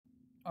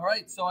All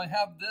right, so I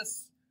have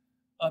this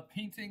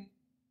painting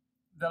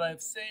that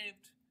I've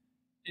saved.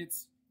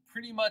 It's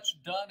pretty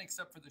much done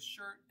except for the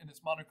shirt, and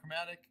it's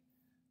monochromatic.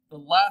 The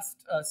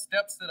last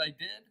steps that I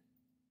did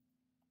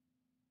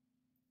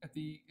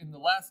in the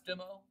last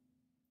demo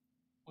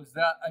was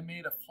that I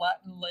made a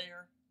flattened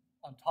layer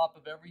on top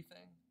of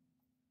everything,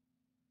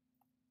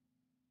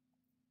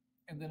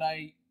 and then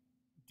I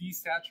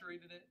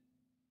desaturated it,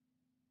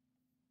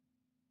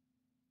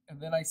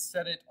 and then I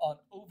set it on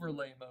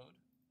overlay mode,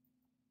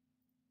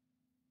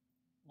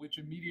 which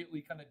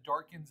immediately kind of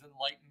darkens and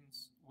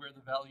lightens where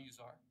the values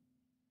are.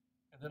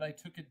 And then I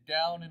took it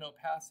down in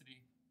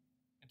opacity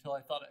until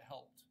I thought it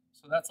helped.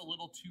 So that's a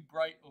little too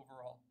bright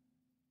overall.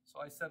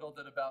 So I settled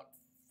at about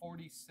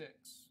 46.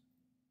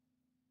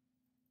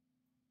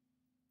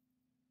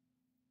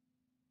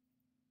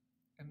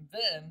 And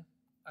then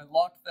I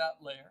locked that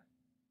layer,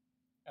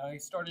 and I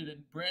started a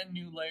brand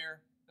new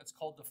layer that's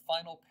called the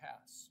final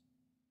pass.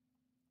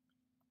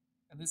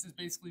 And this is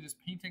basically just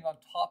painting on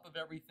top of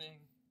everything,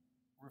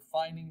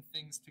 refining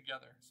things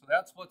together. So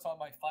that's what's on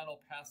my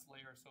final pass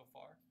layer so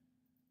far.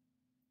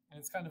 And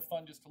it's kind of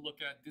fun just to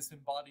look at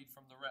disembodied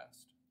from the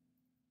rest.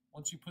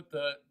 Once you put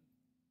the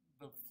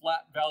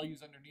flat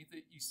values underneath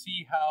it, you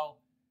see how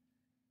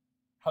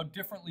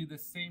differently the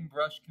same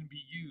brush can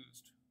be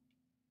used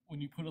when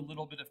you put a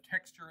little bit of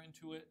texture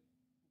into it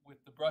with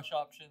the brush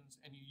options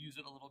and you use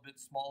it a little bit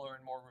smaller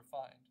and more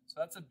refined. So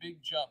that's a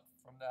big jump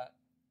from that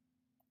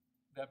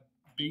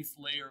base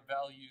layer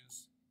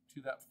values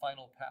to that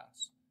final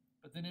pass.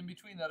 But then in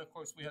between that, of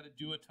course, we had a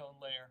duotone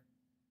layer,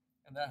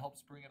 and that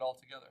helps bring it all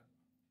together.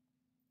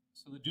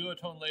 So the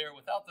duotone layer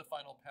without the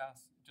final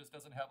pass just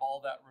doesn't have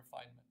all that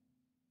refinement.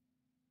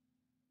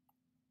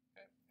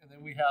 Okay. And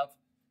then we have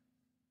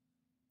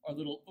our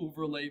little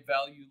overlay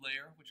value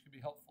layer, which can be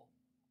helpful.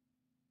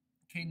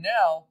 Okay,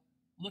 now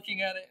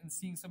looking at it and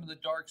seeing some of the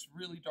darks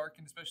really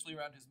darken, especially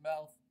around his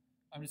mouth,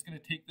 I'm just going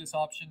to take this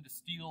option to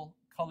steal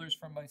colors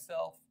from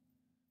myself.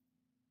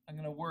 I'm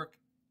going to work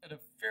at a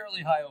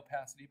fairly high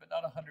opacity, but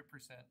not 100%.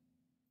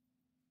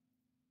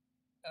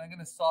 And I'm going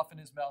to soften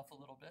his mouth a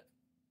little bit.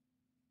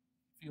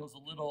 Feels a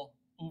little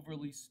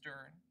overly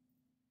stern.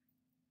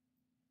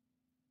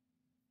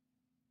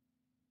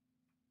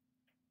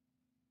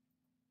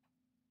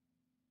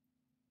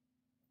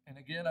 And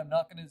again, I'm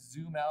not going to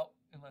zoom out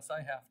unless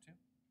I have to,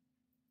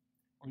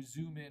 or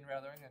zoom in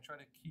rather. I'm going to try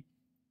to keep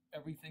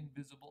everything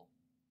visible.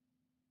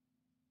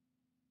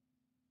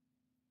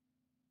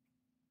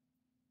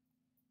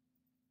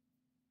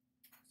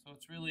 So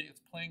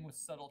it's playing with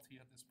subtlety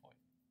at this point.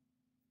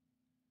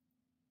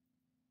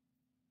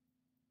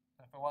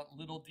 And if I want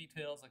little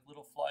details like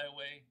little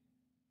flyaway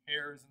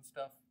hairs and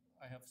stuff,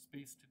 I have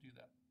space to do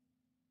that.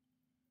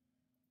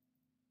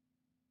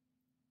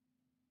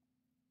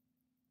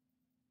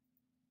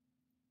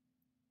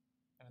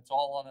 And it's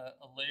all on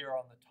a layer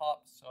on the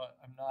top, so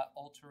I'm not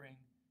altering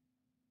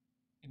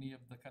any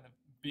of the kind of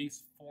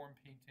base form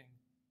painting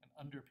and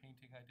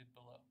underpainting I did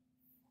below.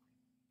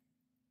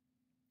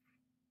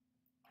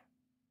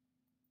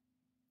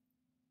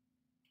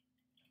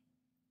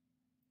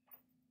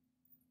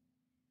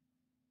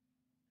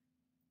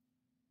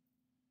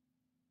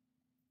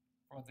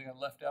 For one thing, I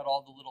left out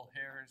all the little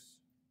hairs,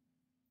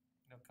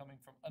 coming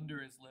from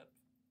under his lip,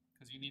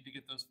 because you need to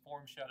get those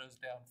form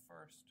shadows down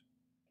first.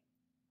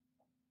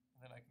 And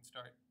then I can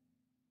start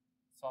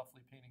softly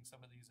painting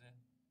some of these in.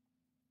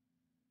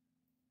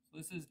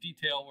 So this is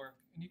detail work,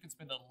 and you can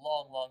spend a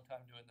long, long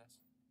time doing this.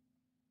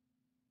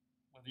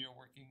 Whether you're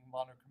working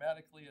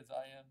monochromatically as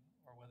I am,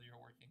 or whether you're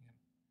working in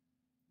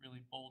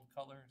really bold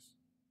colors.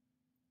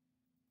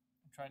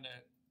 I'm trying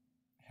to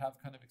have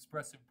kind of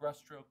expressive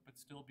brushstroke,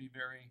 but still be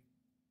very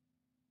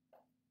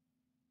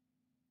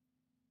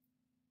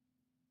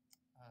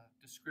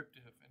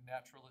descriptive and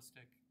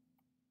naturalistic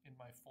in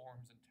my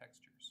forms and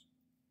textures.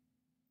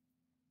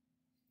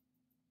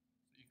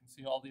 So you can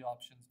see all the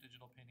options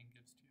digital painting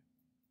gives to you.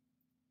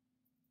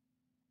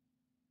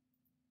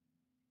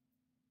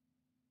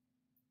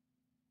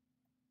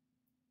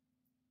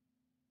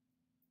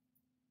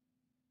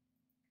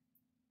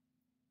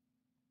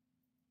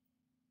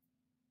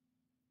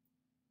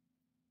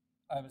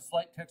 I have a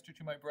slight texture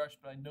to my brush,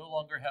 but I no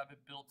longer have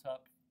it built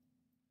up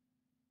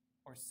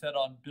or set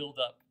on build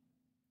up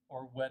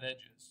or wet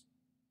edges.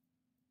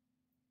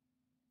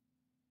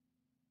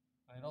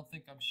 I don't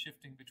think I'm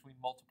shifting between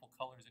multiple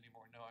colors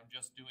anymore. No, I'm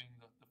just doing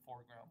the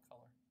foreground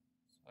color.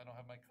 So I don't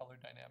have my color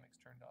dynamics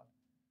turned on.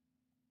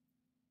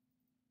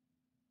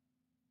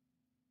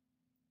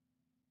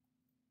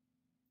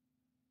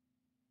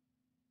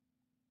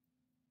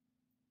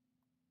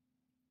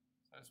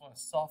 So I just want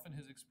to soften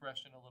his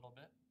expression a little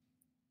bit.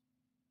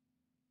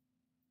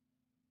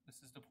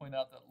 This is to point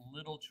out that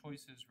little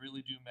choices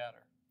really do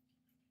matter.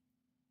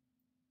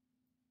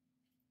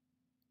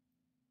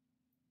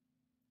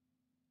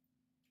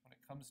 When it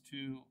comes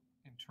to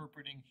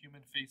interpreting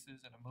human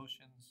faces and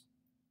emotions,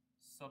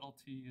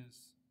 subtlety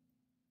is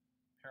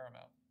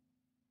paramount.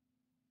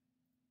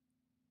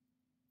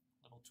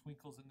 Little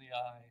twinkles in the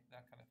eye,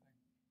 that kind of thing.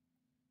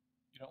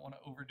 You don't want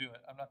to overdo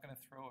it. I'm not going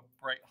to throw a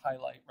bright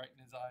highlight right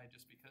in his eye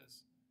just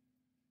because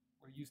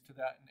we're used to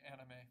that in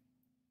anime.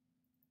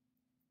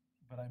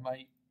 But I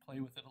might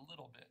play with it a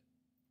little bit,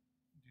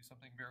 do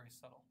something very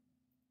subtle,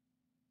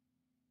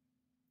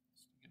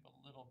 just to give a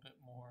little bit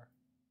more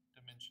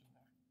dimension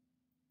there.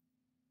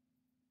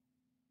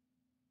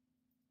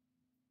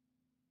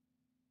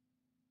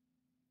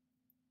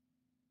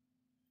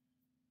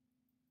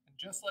 And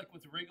just like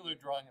with regular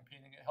drawing and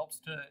painting, it helps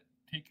to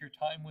take your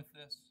time with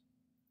this.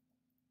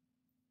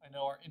 I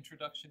know our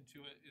introduction to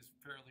it is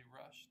fairly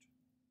rushed,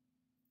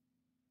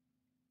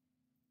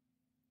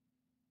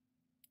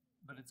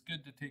 but it's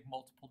good to take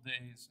multiple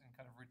days and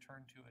kind of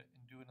return to it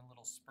and do it in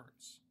little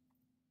spurts,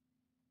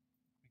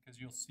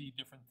 because you'll see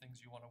different things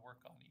you want to work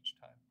on each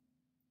time.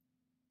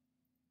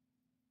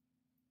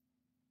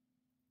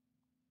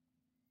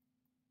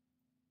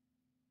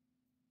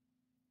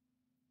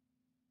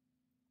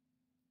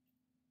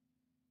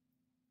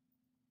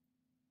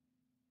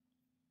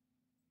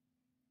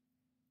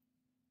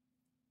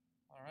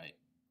 All right.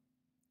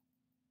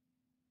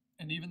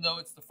 And even though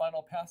it's the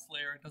final pass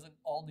layer, it doesn't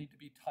all need to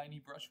be tiny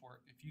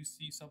brushwork. If you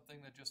see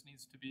something that just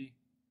needs to be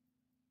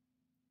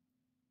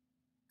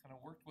kind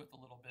of worked with a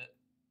little bit,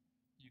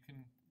 you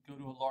can go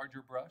to a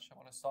larger brush. I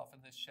want to soften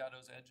this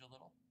shadow's edge a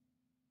little,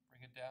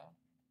 bring it down,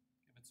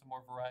 give it some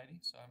more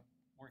variety. So I'm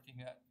working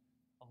at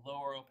a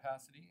lower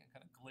opacity and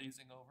kind of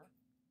glazing over.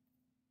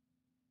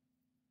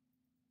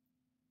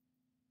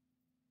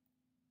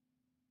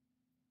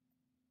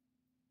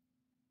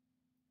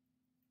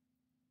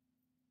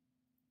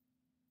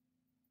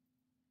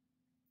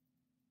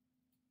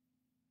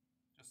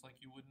 Just like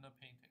you would in a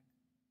painting.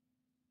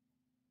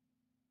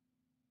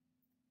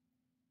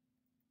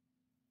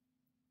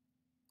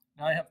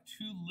 Now I have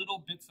two little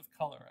bits of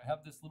color. I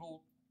have this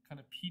little kind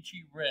of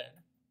peachy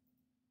red,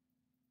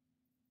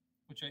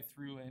 which I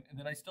threw in, and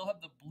then I still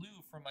have the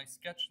blue from my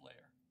sketch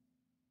layer.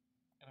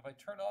 And if I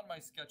turn on my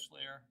sketch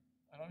layer,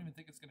 I don't even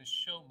think it's going to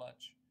show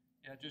much.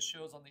 Yeah, it just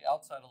shows on the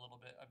outside a little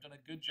bit. I've done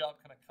a good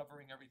job kind of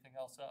covering everything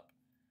else up.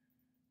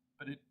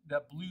 But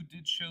that blue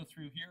did show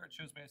through here. It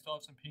shows me I still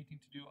have some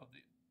painting to do on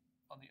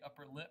the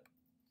upper lip.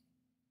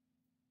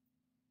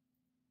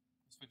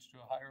 Switch to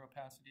a higher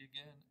opacity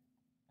again,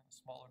 and a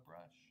smaller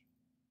brush.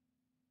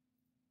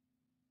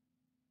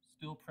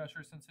 Still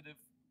pressure sensitive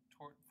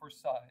for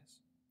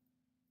size.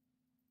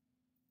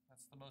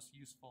 That's the most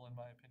useful in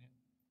my opinion.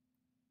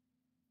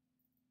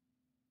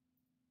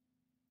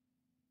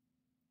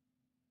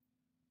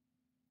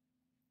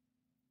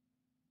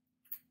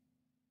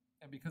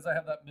 And because I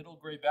have that middle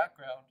gray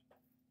background,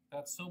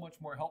 that's so much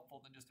more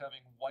helpful than just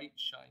having white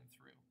shine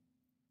through,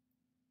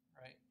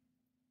 right?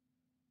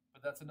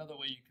 But that's another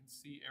way you can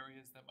see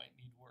areas that might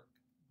need work.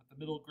 But the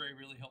middle gray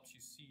really helps you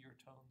see your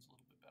tones a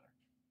little bit better,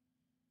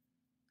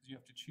 because you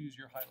have to choose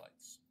your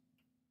highlights.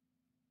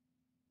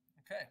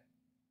 Okay.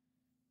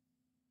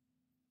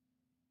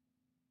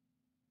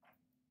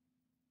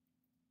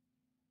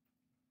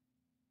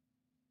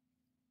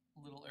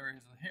 Little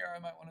areas of the hair I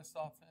might want to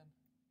soften.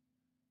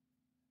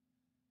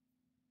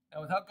 Now,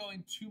 without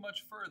going too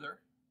much further,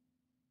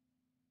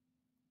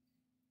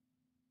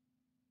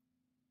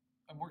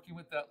 I'm working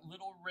with that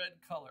little red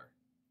color.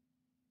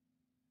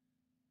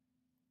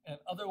 And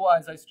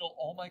otherwise, I stole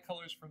all my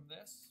colors from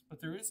this, but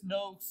there is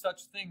no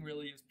such thing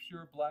really as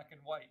pure black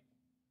and white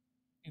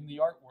in the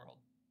art world.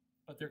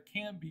 But there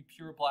can be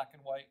pure black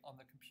and white on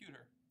the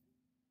computer.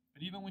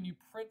 But even when you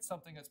print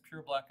something as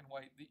pure black and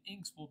white, the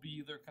inks will be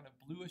either kind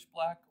of bluish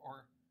black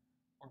or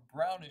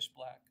brownish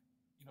black,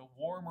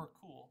 warm or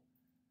cool.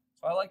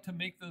 So I like to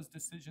make those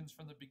decisions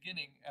from the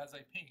beginning as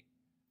I paint.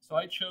 So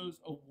I chose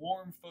a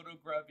warm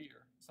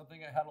photogravure,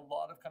 something that had a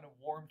lot of kind of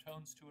warm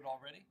tones to it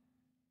already,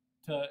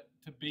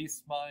 to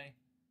base my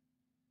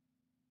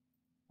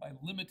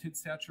limited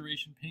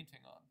saturation painting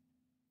on.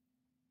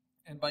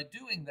 And by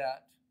doing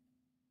that,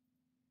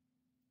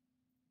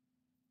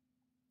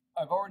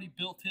 I've already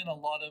built in a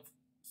lot of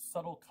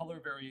subtle color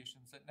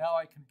variations that now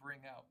I can bring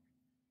out.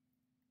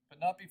 But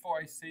not before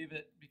I save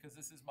it, because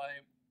this is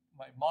my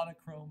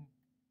monochrome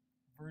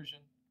version,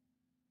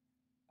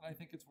 and I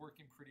think it's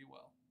working pretty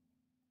well.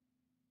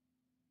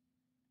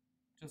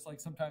 Just like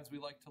sometimes we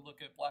like to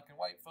look at black and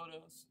white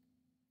photos,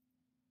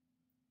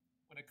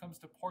 when it comes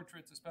to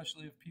portraits,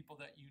 especially of people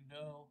that you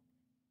know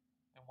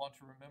and want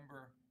to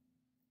remember,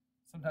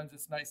 sometimes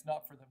it's nice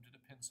not for them to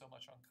depend so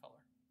much on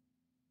color.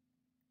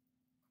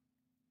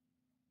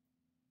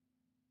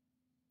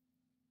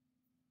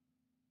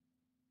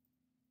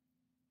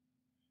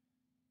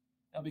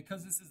 Now,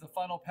 because this is the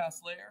final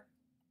pass layer,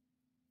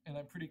 and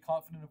I'm pretty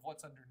confident of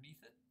what's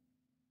underneath it,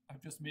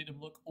 I've just made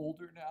him look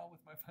older now with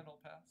my final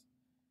pass.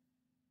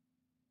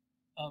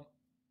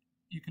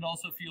 You can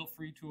also feel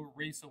free to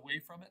erase away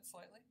from it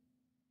slightly.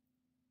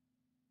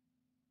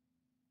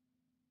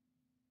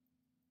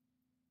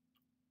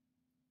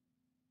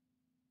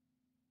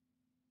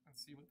 And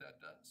see what that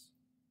does.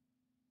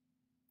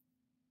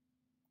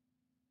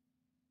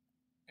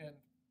 And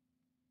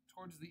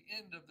towards the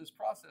end of this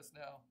process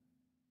now,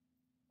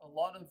 a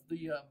lot of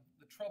the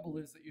trouble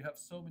is that you have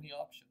so many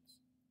options.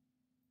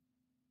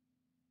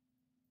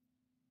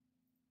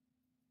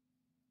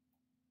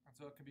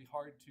 so it can be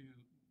hard to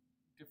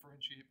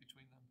differentiate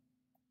between them.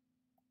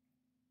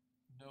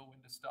 Know when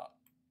to stop.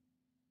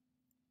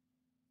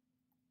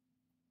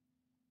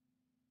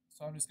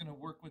 So I'm just going to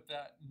work with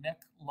that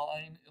neck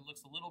line. It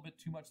looks a little bit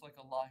too much like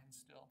a line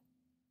still.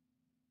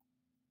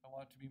 I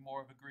want it to be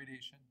more of a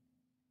gradation.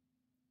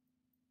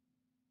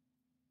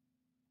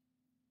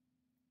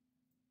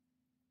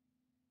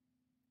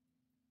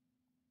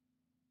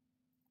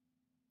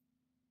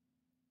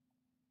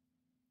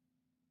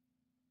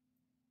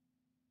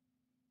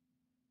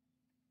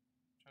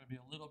 Try to be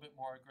a little bit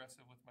more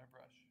aggressive with my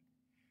brush.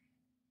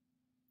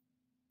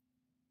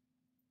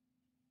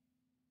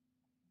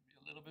 Be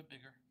a little bit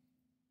bigger.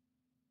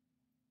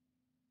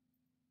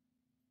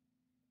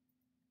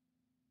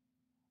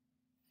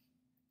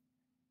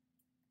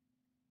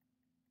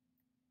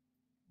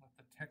 Let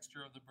the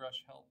texture of the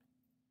brush help.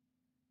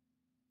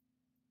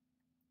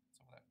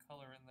 Some of that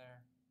color in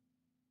there.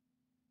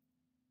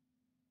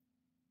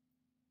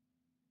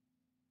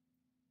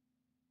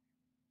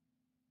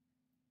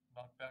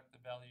 Knock back the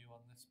value on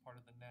this part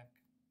of the neck.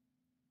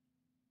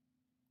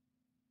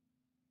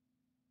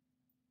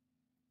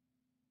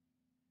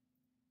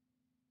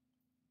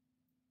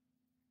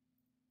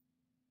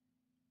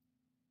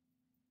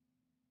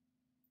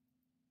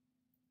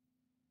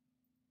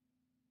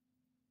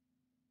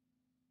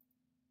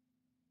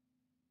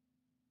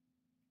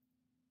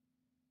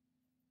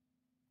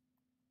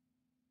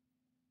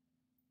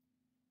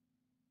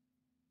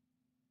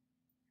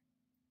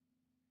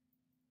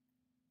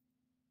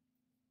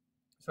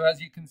 So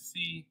as you can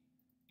see,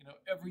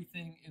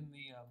 everything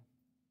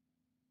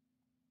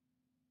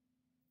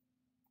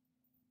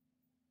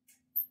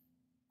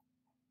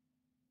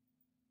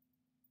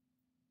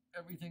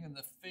in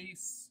the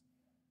face,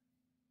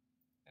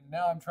 and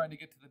now I'm trying to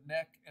get to the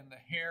neck, and the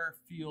hair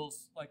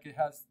feels like it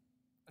has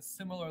a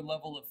similar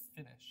level of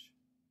finish.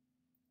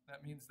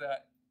 That means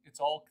that it's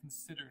all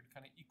considered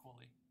kind of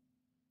equally.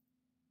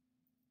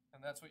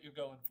 And that's what you're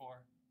going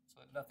for,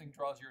 so that nothing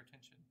draws your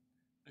attention.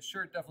 The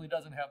shirt definitely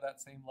doesn't have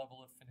that same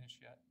level of finish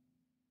yet.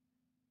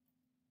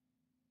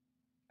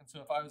 And so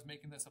if I was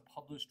making this a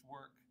published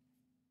work,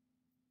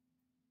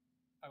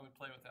 I would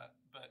play with that.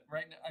 But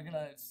right now, I'm going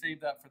to save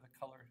that for the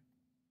color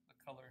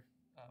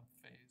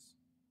phase.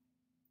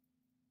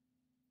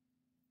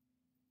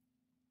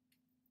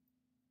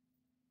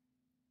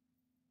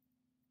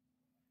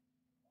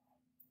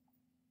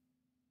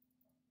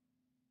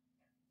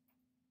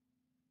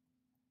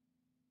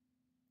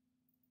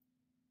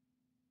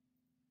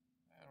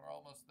 And we're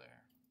almost there.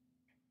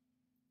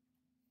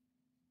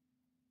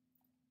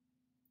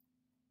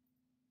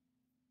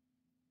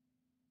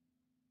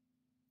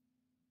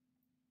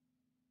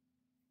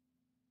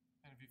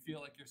 And if you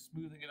feel like you're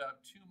smoothing it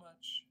out too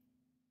much,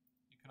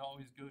 you can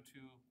always go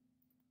to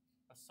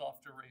a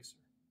soft eraser.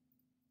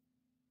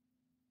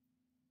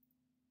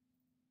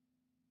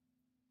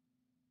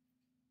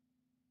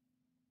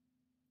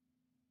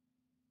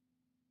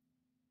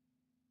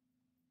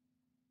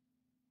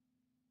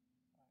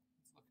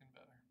 It's looking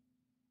better.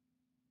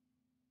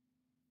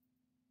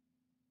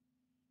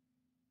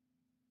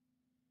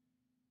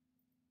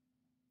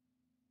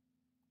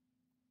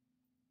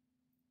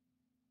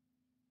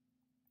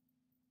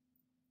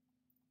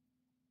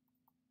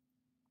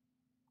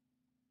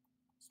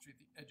 Let's treat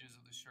the edges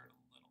of the shirt a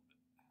little bit.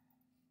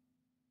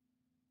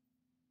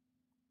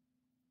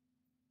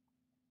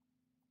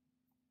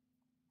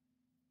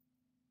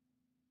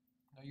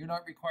 Now, you're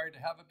not required to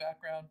have a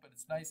background, but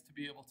it's nice to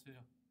be able to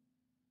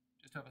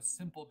just have a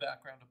simple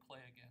background to play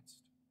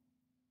against.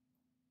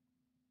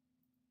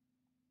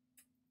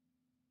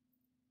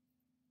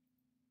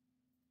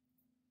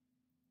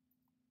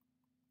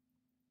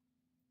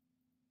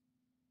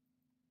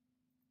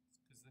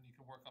 Because then you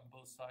can work on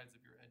both sides of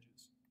your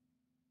edges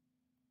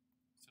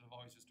instead of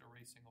always just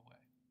erasing away.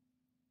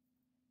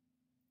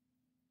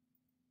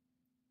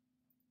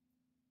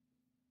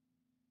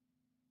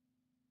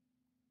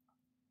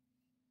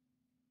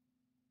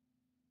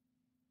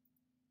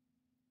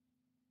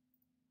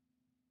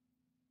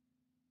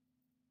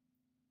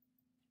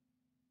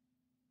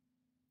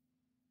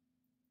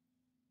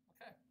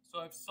 Okay, so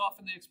I've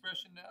softened the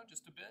expression now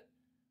just a bit.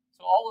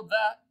 So all of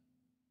that,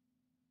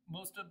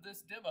 most of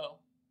this demo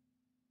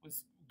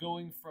was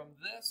going from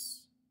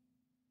this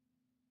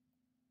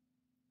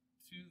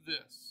to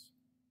this.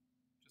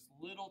 Just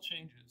little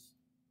changes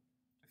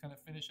to kind of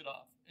finish it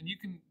off. And you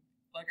can,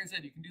 like I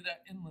said, you can do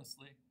that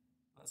endlessly.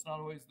 That's not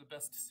always the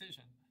best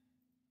decision.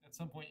 At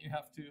some point you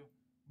have to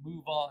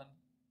move on.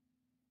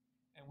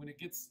 And when it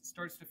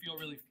starts to feel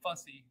really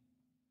fussy,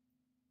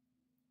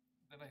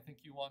 then I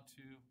think you want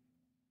to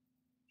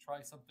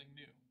try something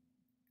new,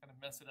 kind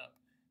of mess it up.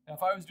 Now,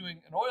 if I was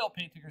doing an oil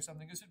painting or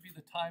something, this would be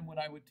the time when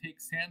I would take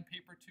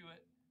sandpaper to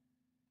it,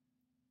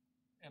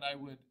 and I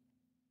would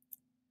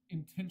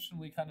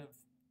intentionally kind of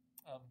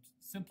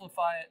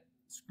simplify it,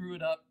 screw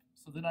it up,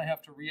 so then I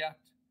have to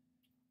react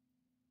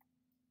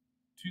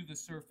to the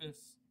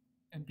surface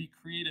and be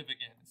creative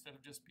again, instead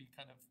of just be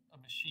kind of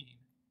a machine.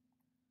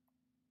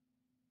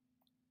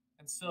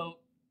 And so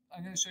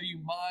I'm going to show you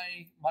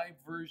my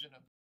version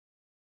of